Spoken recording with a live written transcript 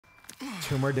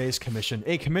2 more days commission.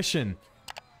 Hey, commission.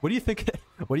 What do you think?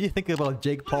 What do you think about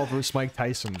Jake Paul versus Mike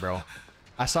Tyson, bro?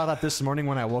 I saw that this morning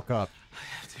when I woke up. I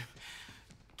have to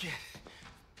get.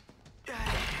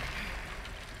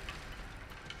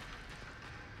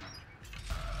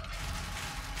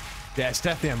 Yeah, it's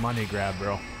definitely a money grab,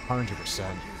 bro. 100%.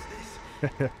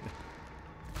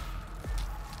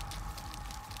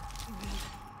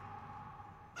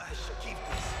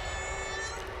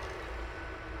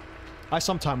 I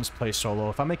sometimes play solo.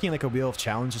 If I'm making like a Wheel of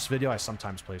Challenges video, I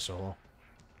sometimes play solo.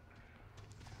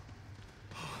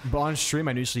 But on stream,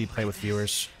 I usually play with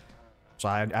viewers. So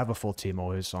I have a full team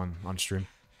always on stream.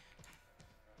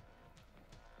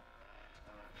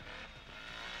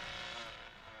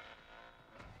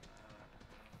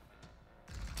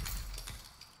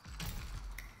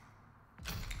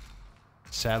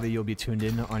 Sadly, you'll be tuned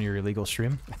in on your illegal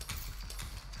stream.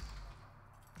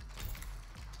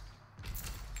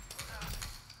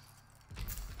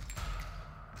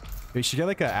 You should get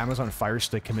like an Amazon Fire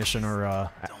Stick commission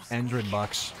or Android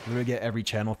box. You would get every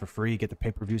channel for free, get the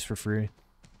pay-per-views for free.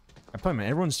 I play, man,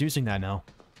 everyone's using that now.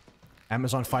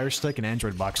 Amazon Fire Stick and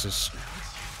Android boxes.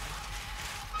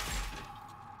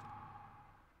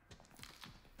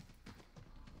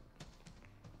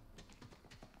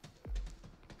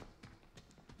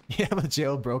 You have a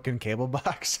jailbroken cable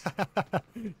box? I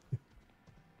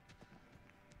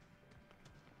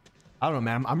don't know,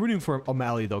 man. I'm rooting for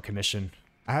O'Malley, though, commission.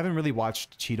 I haven't really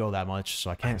watched Cheeto that much, so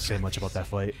I can't say much about that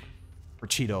fight. For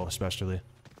Cheeto, especially.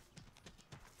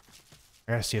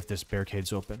 I gotta see if this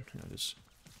barricade's open. Yeah, it is.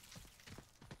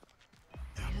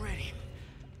 I'm ready.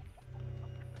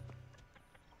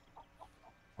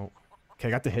 Oh. Okay,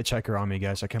 I got the Hitchhiker on me,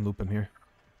 guys. I can loop him here.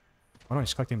 Oh, no,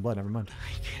 he's collecting blood. Never mind.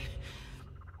 I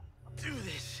can do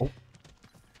this. Oh.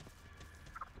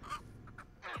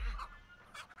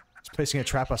 He's placing a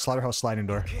trap, a slaughterhouse sliding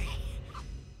door. Okay.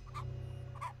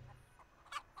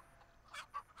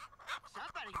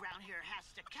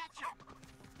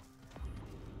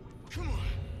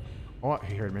 Oh,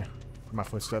 he heard me. My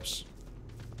footsteps.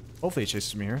 Hopefully he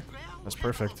chases me here. That's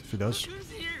perfect if he does.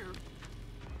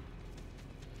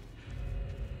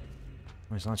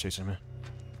 Oh, he's not chasing me.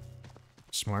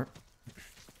 Smart.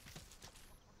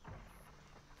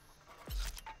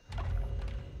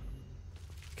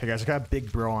 Okay, guys, I got a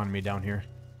big bro on me down here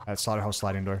at slaughterhouse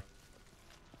sliding door.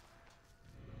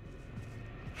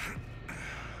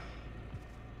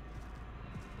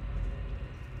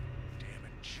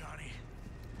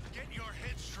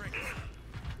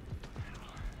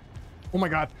 Oh my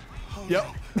god. Oh, yep.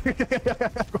 No.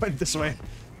 Going this way.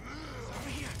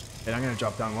 And I'm gonna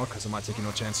drop down low because I'm not taking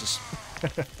no chances.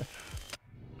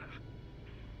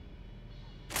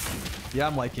 Yeah,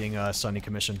 I'm liking Sunny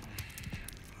commission.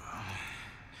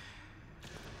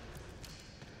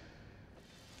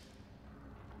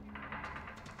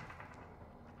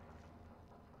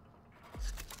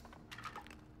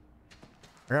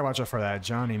 I gotta watch out for that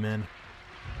Johnny, man.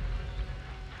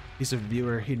 He's a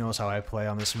viewer. He knows how I play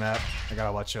on this map. I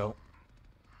gotta watch out.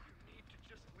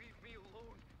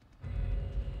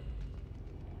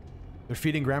 They're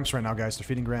feeding Gramps right now, guys. They're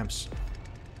feeding Gramps.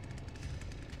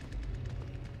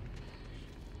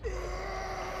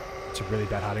 It's a really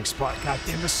bad hiding spot. God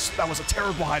damn, that was a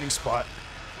terrible hiding spot.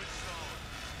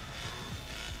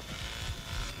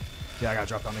 Yeah, I gotta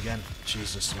drop down again.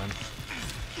 Jesus, man.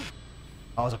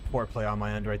 That was a poor play on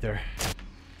my end right there.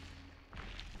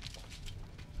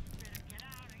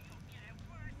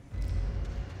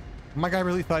 My guy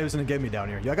really thought he was gonna get me down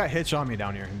here. Yeah, I got Hitch on me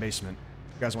down here in basement.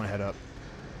 You guys want to head up?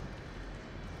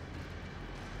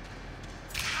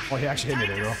 Oh, he actually hit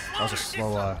me there, bro. That was a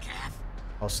slow, I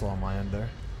was slow on my end there.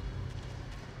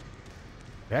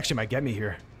 They actually might get me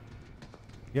here.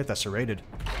 You get that serrated.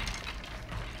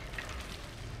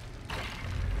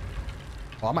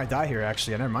 Oh, I might die here,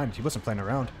 actually. Never mind. He wasn't playing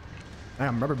around.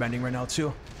 I'm rubber bending right now,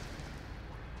 too.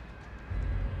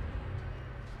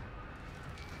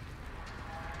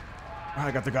 Oh,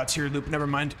 I got the God tier loop. Never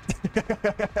mind.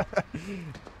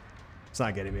 It's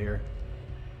not getting me here.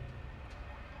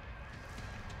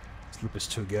 This loop is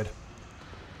too good.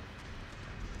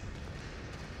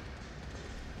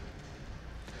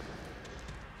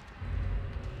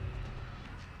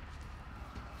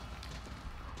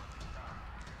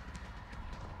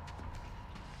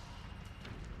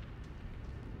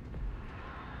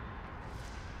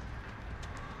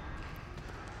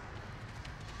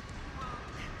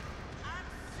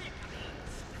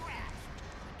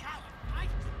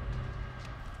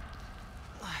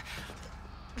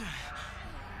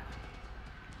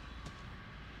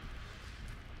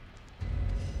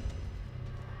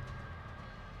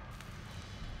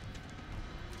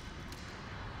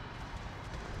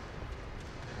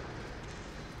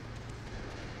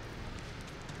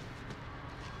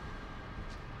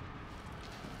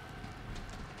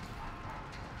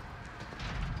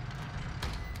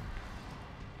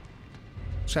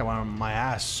 This guy wanted my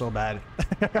ass so bad.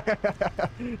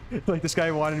 Like, this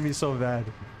guy wanted me so bad.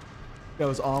 That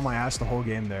was all my ass the whole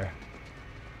game there.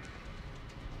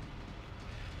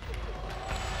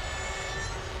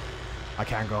 I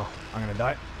can't go. I'm gonna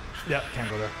die. Yeah, can't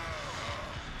go there.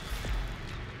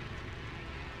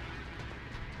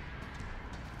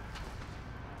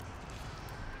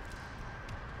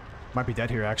 Might be dead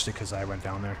here actually because I went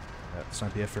down there. That's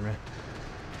might be it for me.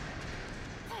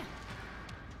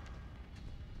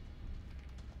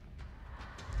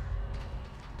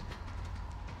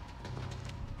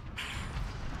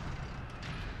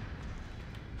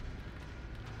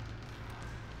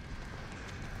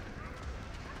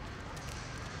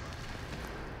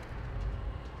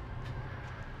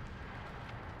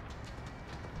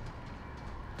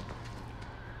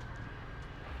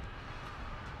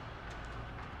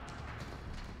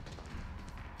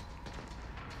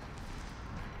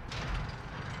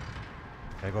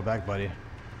 Okay, go back, buddy.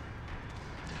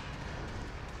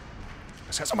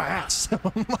 This guy's on my ass.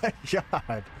 Oh my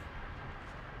god.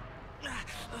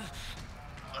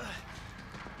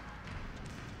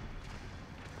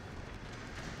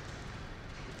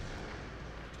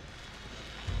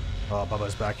 Oh,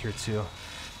 Bubba's back here too. I'm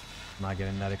not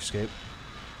getting that escape.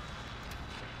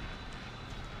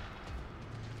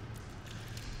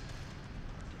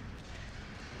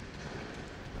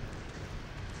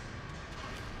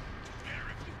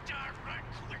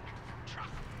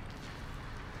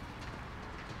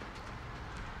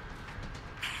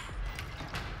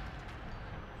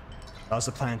 That was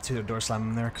the plan too, to door slam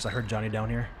him there, because I heard Johnny down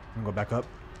here. I'm gonna go back up.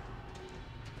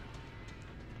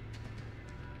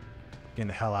 Getting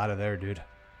the hell out of there, dude.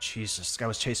 Jesus, this guy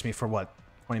was chasing me for what,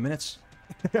 20 minutes?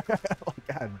 Oh,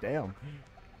 god damn.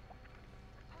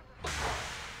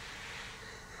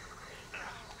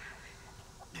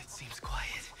 It seems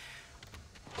quiet.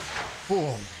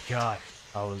 Oh my god.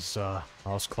 I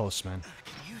was close, man. I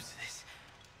can use this.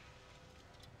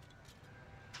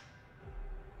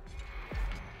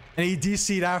 And he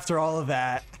DC'd after all of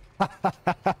that.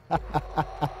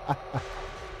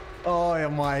 Oh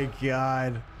my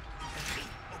god.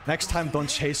 Next time, don't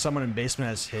chase someone in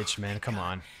basement as Hitch, man. Come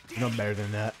on. You know better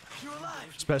than that. You're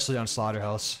alive. Especially on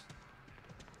Slaughterhouse.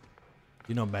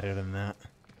 You know better than that.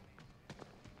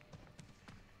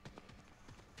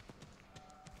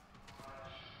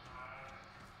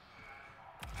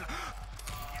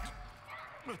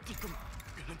 I think I'm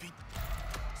gonna be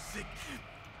sick.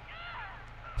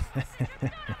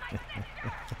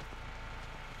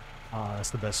 Oh, that's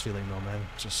the best feeling though, man.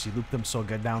 Just you loop them so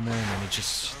good down there, and then they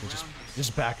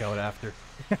just back out after.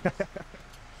 Those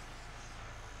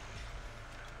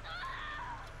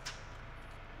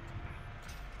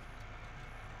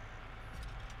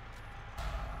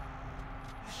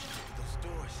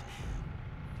doors.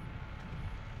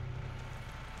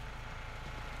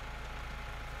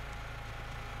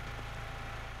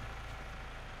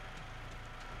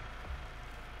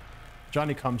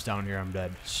 Johnny comes down here, I'm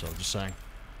dead. So just saying.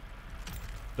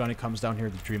 Johnny comes down here,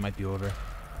 the dream might be over.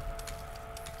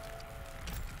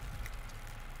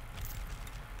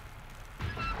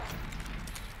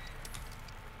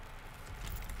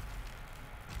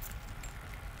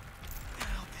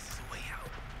 Now this is a way out.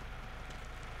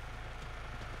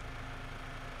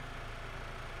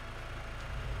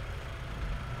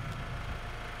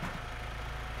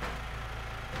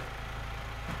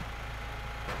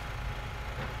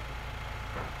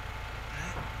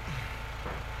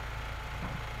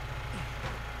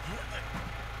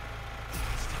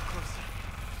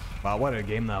 Wow, what a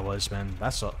game that was, man.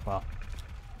 That's a wow.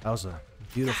 That was a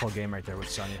beautiful game right there with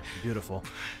Sonya. Beautiful.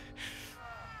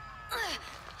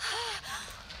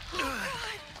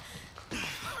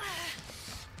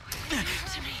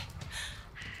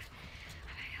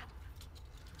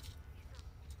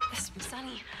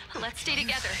 Sonny, let's stay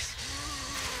together.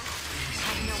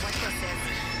 I don't know what this is.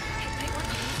 It might work on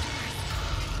these doors.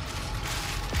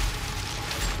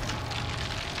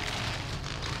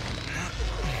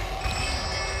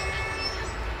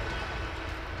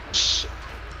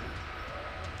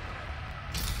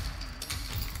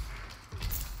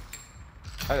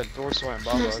 I had a door slam,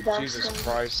 Baba. Jesus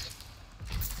Christ.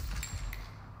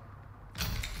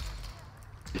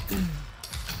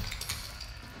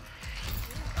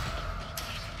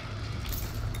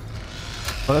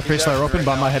 Other face are open,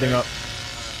 but I'm not heading up.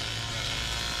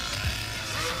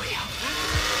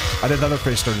 I did another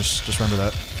face door, just remember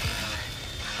that.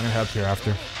 I'm gonna head up here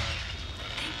after.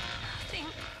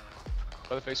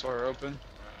 Other face wire open.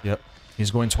 Yep. He's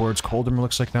going towards Coldham,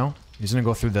 looks like now. He's gonna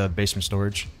go through the basement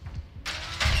storage.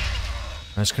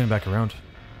 And he's coming back around.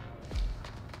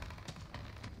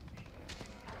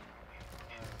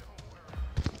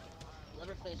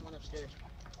 There's one upstairs.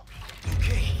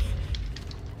 Okay.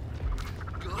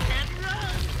 Go ahead and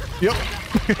run. Yep.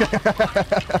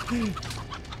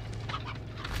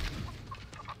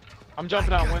 I'm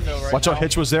jumping out window right Watch now. out,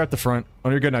 Hitch was there at the front. Oh,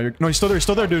 you're good now. No, he's still there. He's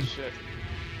still there, dude. Shit.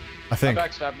 I think. I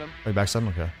backstabbed him. Oh, you backstabbed him?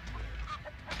 Okay.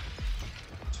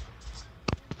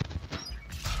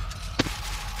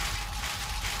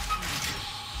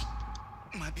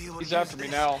 Might be able to He's use after me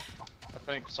this. now. I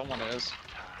think someone is.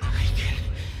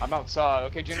 I'm outside.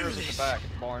 Okay, Junior's at the back of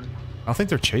the barn. I don't think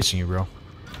they're chasing you, bro.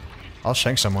 I'll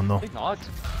shank someone, though. I think not.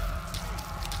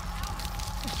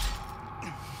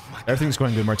 Everything's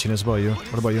going good, Martinez. What about you?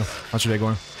 What about you? How's your day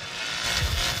going?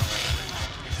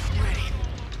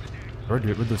 Where'd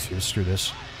the fuse? Screw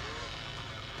this.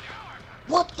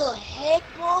 What the heck,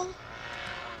 bro?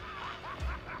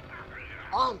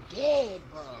 I'm dead,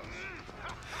 bro.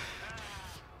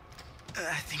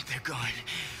 I think they're gone.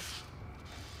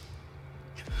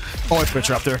 Oh, it's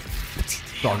bitch up there. It's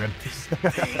all good.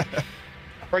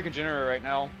 Breaking generator right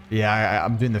now. Yeah,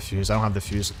 I'm doing the fuse. I don't have the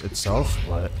fuse itself,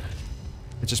 but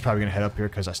it's just probably gonna head up here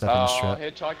because I stepped in this trap.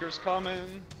 Hitchhiker's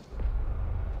coming.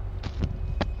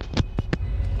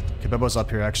 Okay, Bubba's up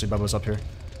here. Actually, Bubba's up here.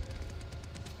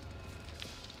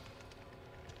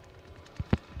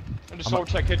 I just soul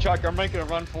check Hitchhiker. I'm making a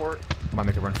run for it. I might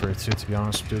make a run for it too, to be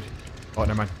honest, dude. Oh,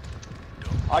 never mind.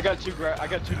 I got two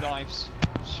knives.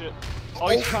 Shit. Oh,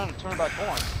 he's trying to turn back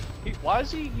on. Why is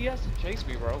he? He has to chase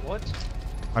me, bro. What?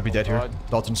 Might be dead here. God.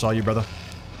 Dalton saw you, brother.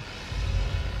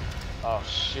 Oh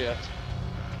shit.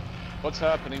 What's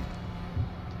happening?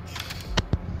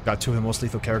 Got two of the most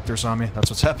lethal characters on me. That's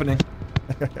what's happening.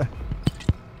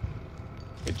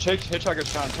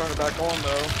 Hitchhiker's trying to turn it back on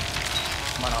though.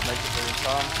 Might not make it through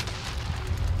time.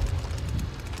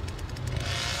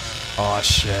 Oh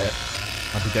shit.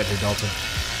 Might be dead here, Dalton.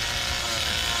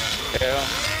 Yeah.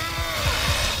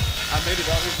 I made it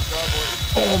out here to driveway.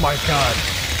 Oh my god.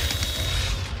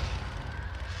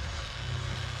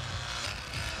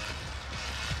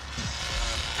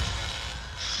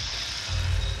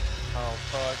 Oh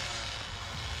fuck.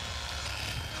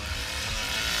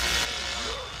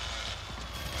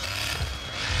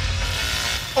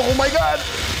 Oh my god.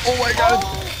 Oh my god.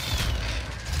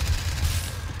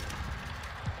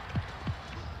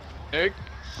 Nick?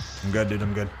 I'm good, dude.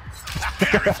 I'm good.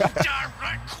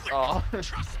 Oh.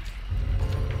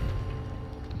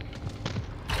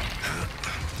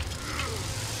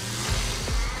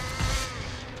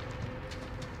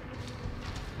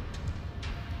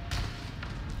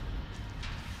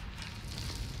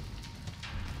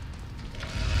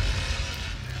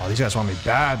 Oh, these guys want me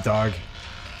bad, dog.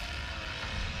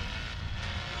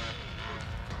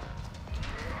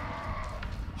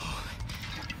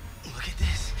 Look at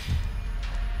this.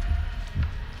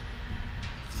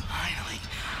 Finally.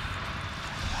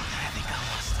 I think I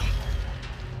lost them.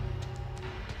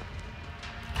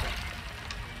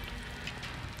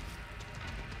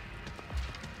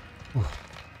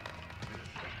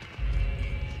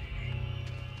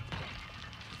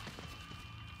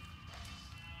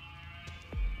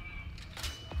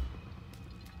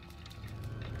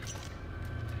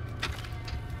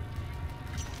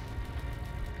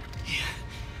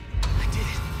 I did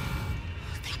it.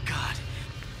 Thank God.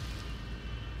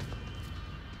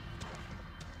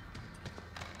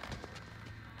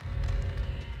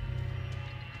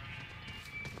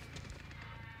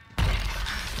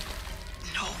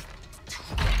 No. Too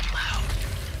loud.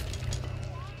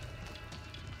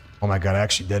 Oh my god, I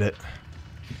actually did it.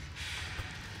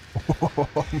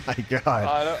 Oh my god.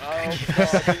 I don't,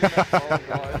 oh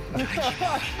god.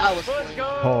 I was Let's clean.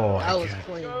 go! Oh, I was okay.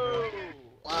 clean, bro.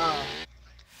 Wow.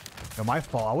 No, my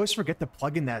fault. I always forget to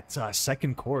plug in that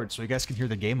second cord so you guys can hear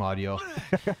the game audio.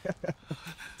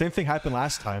 Same thing happened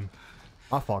last time.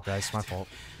 My fault, guys. My fault.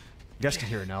 You guys can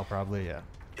hear it now, probably. Yeah.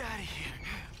 Get out of here.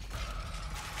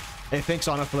 Hey, thanks,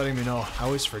 Anna, for letting me know. I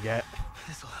always forget.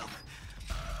 This'll help.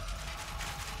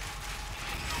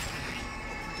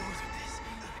 Open doors with this.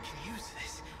 I can use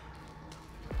this.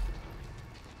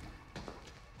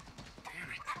 Damn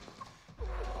it.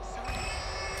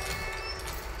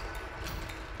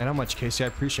 And how much, Casey? I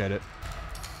appreciate it.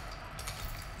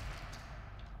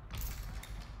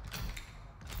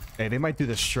 Hey, they might do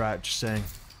the strat, just saying.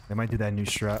 They might do that new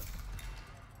strat.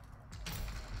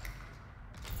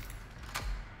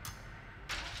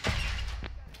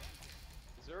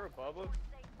 Is there a Bubba?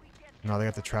 No, they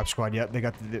got the trap squad. Yep, they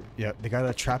got they got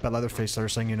a trap at Leatherface there,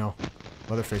 saying, you know.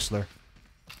 Leatherface there.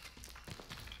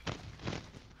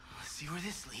 Let's see where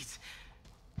this leads.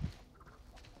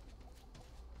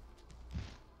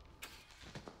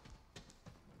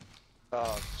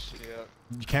 Oh shit.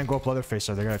 You can't go up Leatherface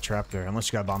there, they got a trap there, unless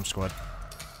you got bomb squad.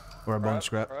 Or a bone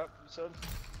scrap. Crap, you said?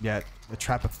 Yeah, the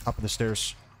trap at the top of the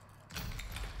stairs.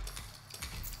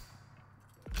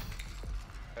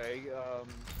 Okay,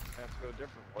 I have to go a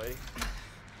different way.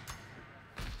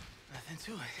 Nothing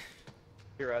to it.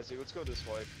 Here, Azzy, let's go this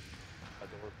way. That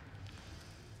door.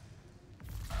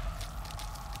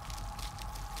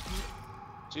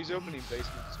 She's opening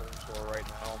basement storage door right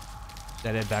now.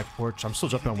 That head back porch. I'm still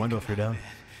jumping on window if you're down.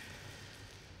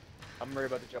 I'm ready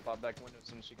about to jump out back window as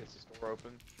soon as she gets this door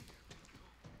open.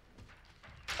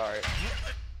 Alright.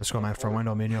 Let's go, man, front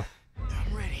window, me and you.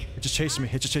 I'm ready. It just chasing me.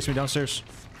 It just chasing me downstairs.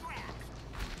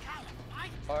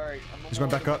 Alright, I'm He's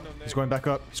going back up. He's going back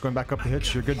up. He's going back up the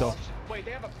hitch. You're good though. Wait,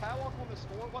 they have a padlock on this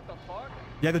door? What the fuck?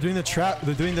 Yeah, they're doing the trap.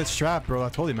 They're doing the strap, bro. I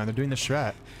told you, man. They're doing the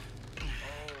strap. Oh,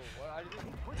 what? I didn't...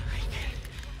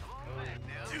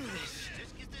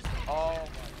 Oh my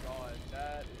god,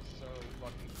 that is so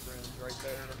fucking cringe right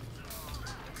there.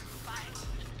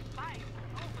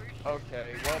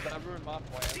 Okay, well that ruined my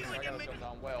plan. I gotta jump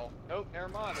down well. Nope, never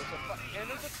mind. And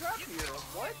there's a trap here.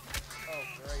 What? Oh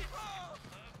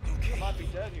great. I might be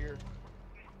dead here.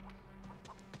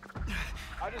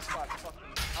 I just got fucking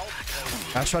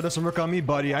outplayed. That shot doesn't work on me,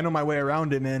 buddy. I know my way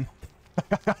around it, man.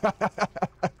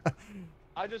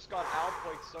 I just got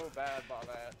outplayed so bad by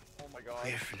that. Oh my god.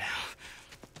 Clear for now.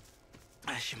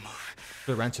 I should move.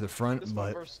 They ran to the front, This is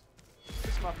but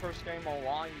my first game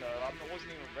online though. I wasn't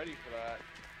even ready for that.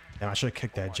 damn, I should have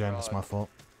kicked that my gem. That's God. my fault.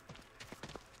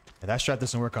 Yeah, that strat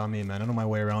doesn't work on me, man. I know my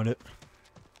way around it.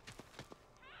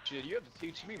 Shit, you have to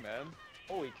teach me, man.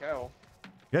 Holy cow.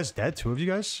 You guys dead? Two of you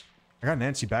guys? I got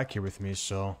Nancy back here with me,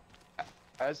 so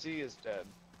Azzy is dead.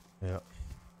 yeah.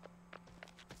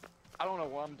 I don't know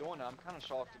what I'm doing now. I'm kind of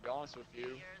shocked to be honest with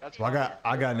you. That's Well, kinda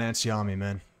I got weird. Nancy on me,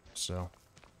 man. So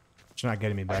she's not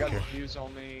getting me I back got here. defuse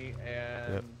on me,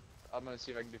 and Yep. I'm gonna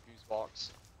see if I can defuse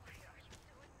box.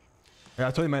 Yeah,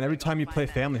 I told you, man. Every time you play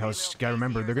Family House, you gotta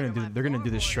remember they're gonna do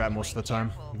this strat most of the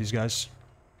time. These guys.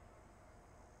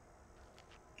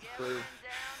 True.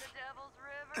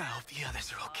 I hope the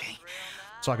others are okay.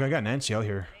 So I got Nancy out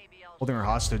here, holding her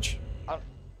hostage.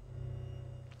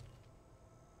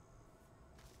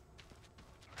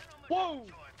 Whoa!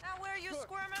 Now where are you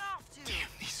squirming off to? Damn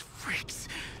these freaks.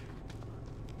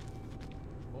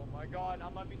 Oh my god, I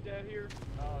might be dead here.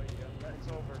 Oh yeah, it's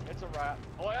over. It's a wrap.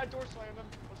 Oh, I door slammed him.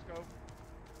 Let's go.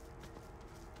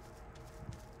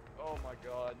 Oh my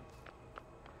god.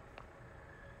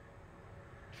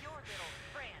 Your little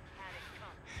friend had it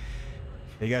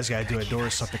coming. You guys gotta do a door or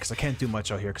something, because I can't do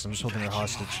much out here, because I'm just holding her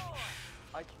hostage.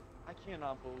 I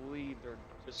cannot believe they're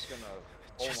just gonna.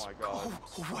 Oh Just my god.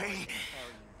 go away.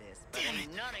 Damn it.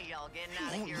 None of y'all getting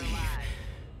out of here alive.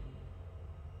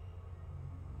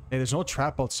 Hey, there's no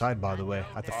trap outside, by the way,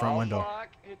 at the front Oh, window. fuck.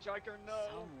 Hitchhiker, no.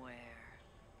 Somewhere.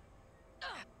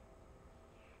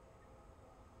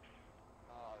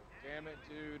 Oh, damn it,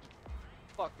 dude.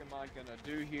 Fuck am I gonna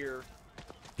do here?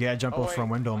 Yeah, jump Oh, out front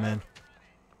wait. window, man.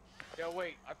 Yeah,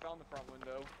 wait. I found the front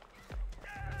window.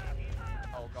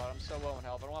 Oh god, I'm so low in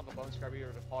health. I don't have a bone scrap either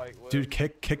to fight with. Dude,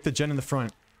 kick the gen in the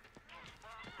front.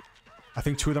 I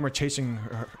think two of them are chasing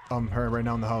her right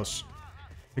now in the house.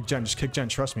 Kick Jen, just kick Jen.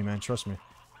 Trust me, man. Trust me.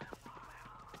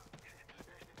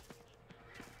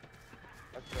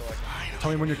 I feel like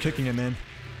Tell me when you're kicking it, man.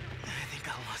 I think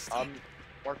I lost it. I'm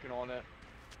working on it.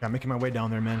 Yeah, I'm making my way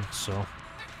down there, man. So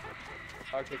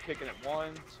Okay, kicking it.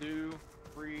 1, 2,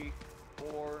 3,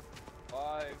 4,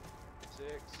 5, 6,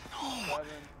 7,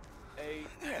 8.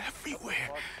 They're everywhere.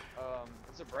 Fuck.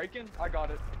 Is it breaking? I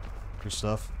got it. good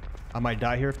stuff. I might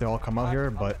die here if they all come out here,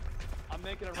 but I'm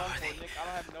making a run for it, Nick. I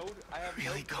have no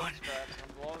Really bone gone? scraps.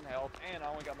 I'm low in health, and I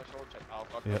only got my sword check. Oh,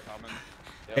 fuck, Yep. they're coming.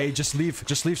 Yep. hey, just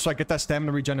leave so I get that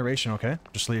stamina regeneration, okay?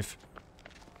 Just leave.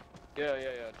 Yeah.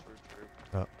 True.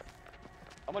 Yep.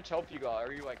 How much health you got?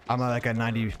 Are you like? I'm at like at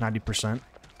 90%.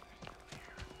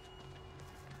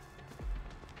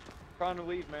 Trying to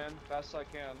leave, man. Fast as I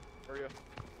can. Hurry up.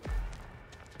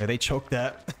 Yeah, they choked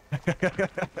that.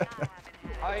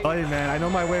 I Hey, man, I know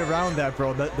my way around that,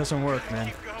 bro. That doesn't work,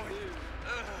 man.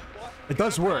 It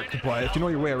does work, but if you know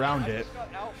your way around it. just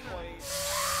got outplayed.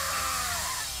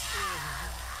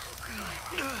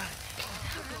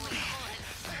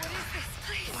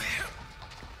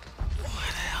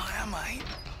 Where the hell am I?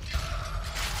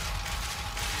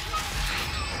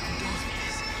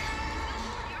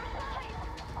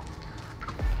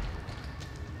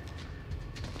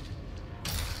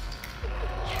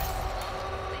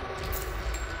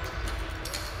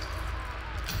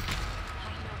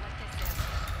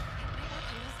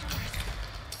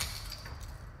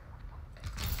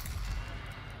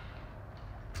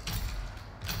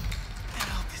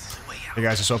 Hey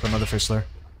guys, just open another Fizzler.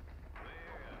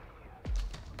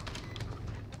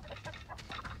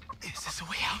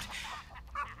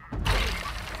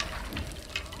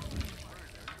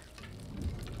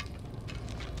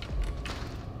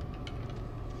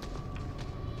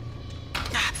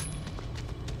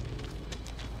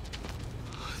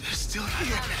 still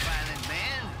here.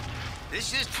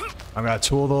 I got a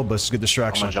tool though, but it's a good I'm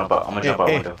distraction. gonna jump out. I'm gonna jump out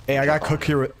Hey, window. hey, I got Cook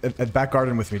here at back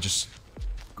garden with me. Just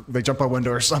they jump out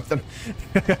window or something.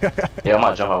 Yeah, I'm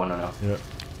gonna jump out window now. Yeah.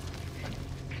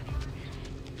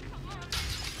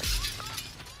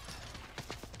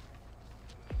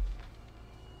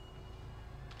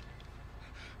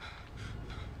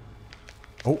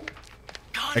 Oh.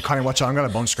 Hey, Connie, watch out. I'm got a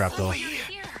bone scrap though.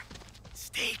 Here.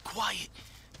 Stay quiet.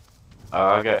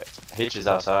 I got Hitches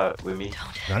outside with me.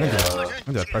 I didn't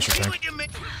do that pressure tank.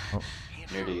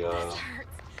 Near the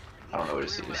I don't know what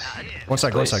this is. Go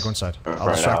inside, go inside, go inside. Or I'll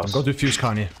front distract them. house. Go defuse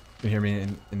Connie. You can hear me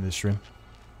in the stream.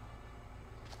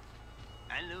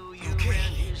 I know you're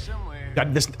around here somewhere.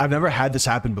 God, I've never had this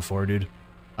happen before, dude.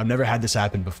 I've never had this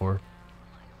happen before.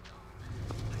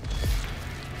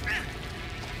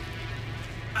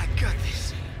 I got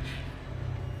this.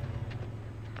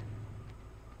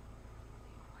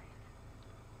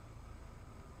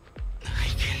 I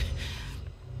can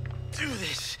do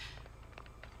this.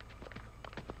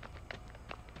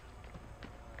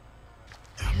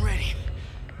 I'm ready.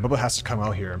 Bubba has to come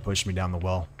out here and push me down the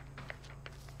well.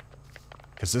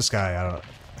 Cause this guy, I don't.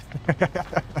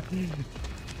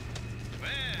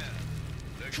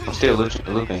 I'm still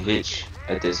looping Hitch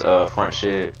at this front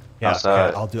shed Yeah,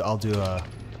 outside. okay, I'll do the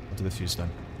fuse then.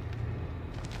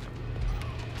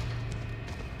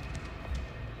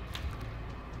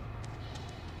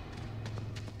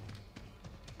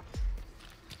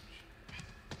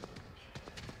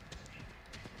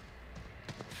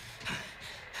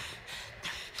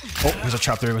 Oh, there's a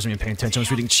trap there. I wasn't even paying attention. I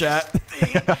was reading chat.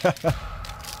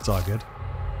 It's all good.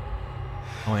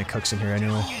 Only Cook's in here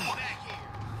anyway.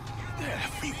 They're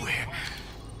everywhere.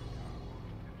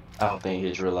 I don't think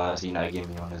Hitch realized he not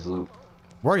getting me on his loop.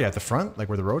 Where are you at the front? Like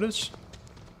where the road is?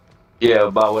 Yeah,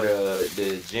 about where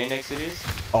the gen exit is.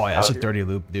 Oh yeah, that's a Out here. dirty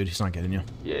loop, dude. He's not getting you.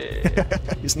 Yeah.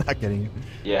 He's not getting you.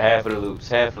 Yeah, half of the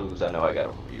loops I know I got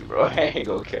them from you, bro. I ain't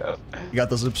gonna cap. You got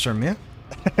those loops from me?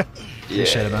 Yeah.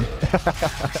 Appreciate it, man. I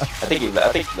think he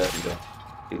left me though.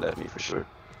 He left me for sure.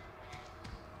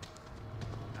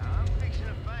 I'm fixing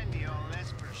to find you all,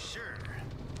 that's for sure.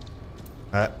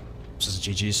 Alright, this is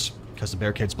GG's. Because the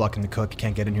barricade's blocking the Cook, you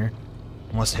can't get in here.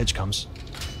 Unless Hitch comes.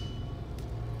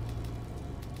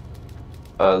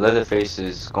 Leatherface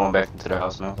is going back into the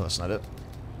house now. Oh, that's not it.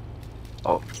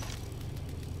 Oh.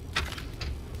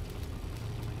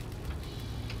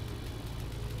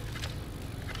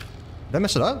 Did I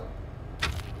mess it up?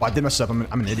 Oh, I did mess it up. I'm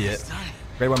an idiot.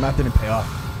 Great one math didn't pay off.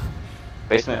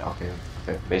 Basement? Okay.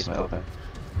 Basement open.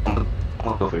 I'm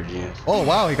gonna go for G. Oh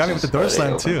wow, he got me with the door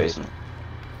slam too. Basement.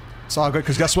 It's all good,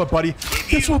 because guess what, buddy?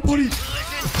 Guess what, buddy?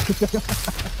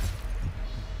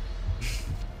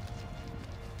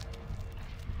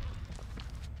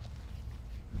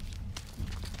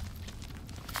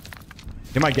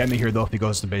 He might get me here though if he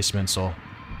goes to the basement, so.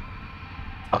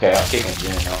 Okay, I'm kicking G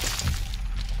now.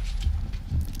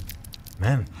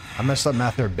 Man, I messed up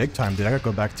math there big time, dude. I gotta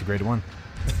go back to grade 1.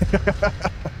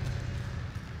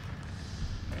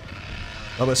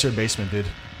 Oh, let's your basement, dude.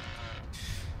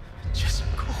 Just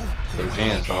go. The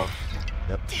G's off.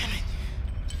 Yep. Damn it.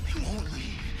 They won't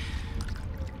leave.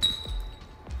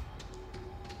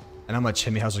 And how much,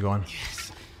 Himmy? How's it going?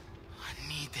 Yes. I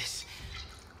need this.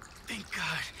 Thank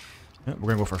God. Yeah, we're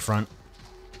gonna go for front.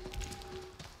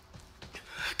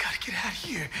 I gotta get out of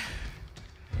here.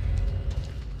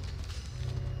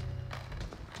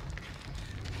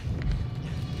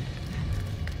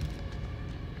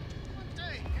 What the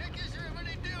heck is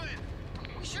everybody doing?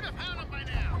 We should have found him by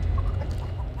now.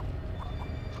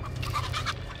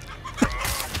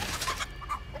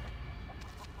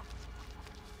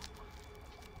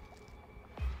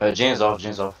 G's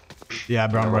off. Yeah,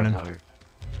 bro, I'm running.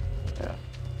 Yeah.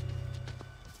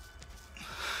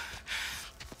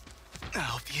 I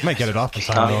hope the He might get it off in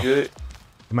time, Tommy though. good?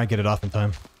 He might get it off in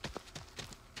time.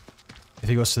 If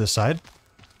he goes to the side.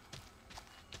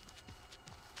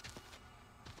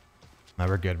 Nah,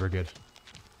 we're good, we're good.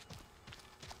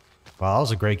 Wow, that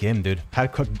was a great game, dude.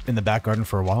 Had Cook in the back garden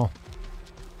for a while.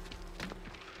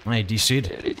 Hey, DC'd.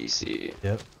 Yeah, they DC.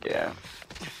 Yep. Yeah.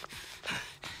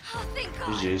 Oh, thank God.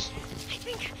 GG's. I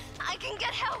think I can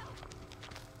get help.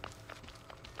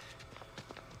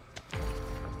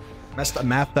 Messed up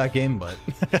math that game, but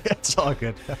it's all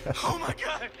good. Oh my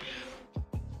God.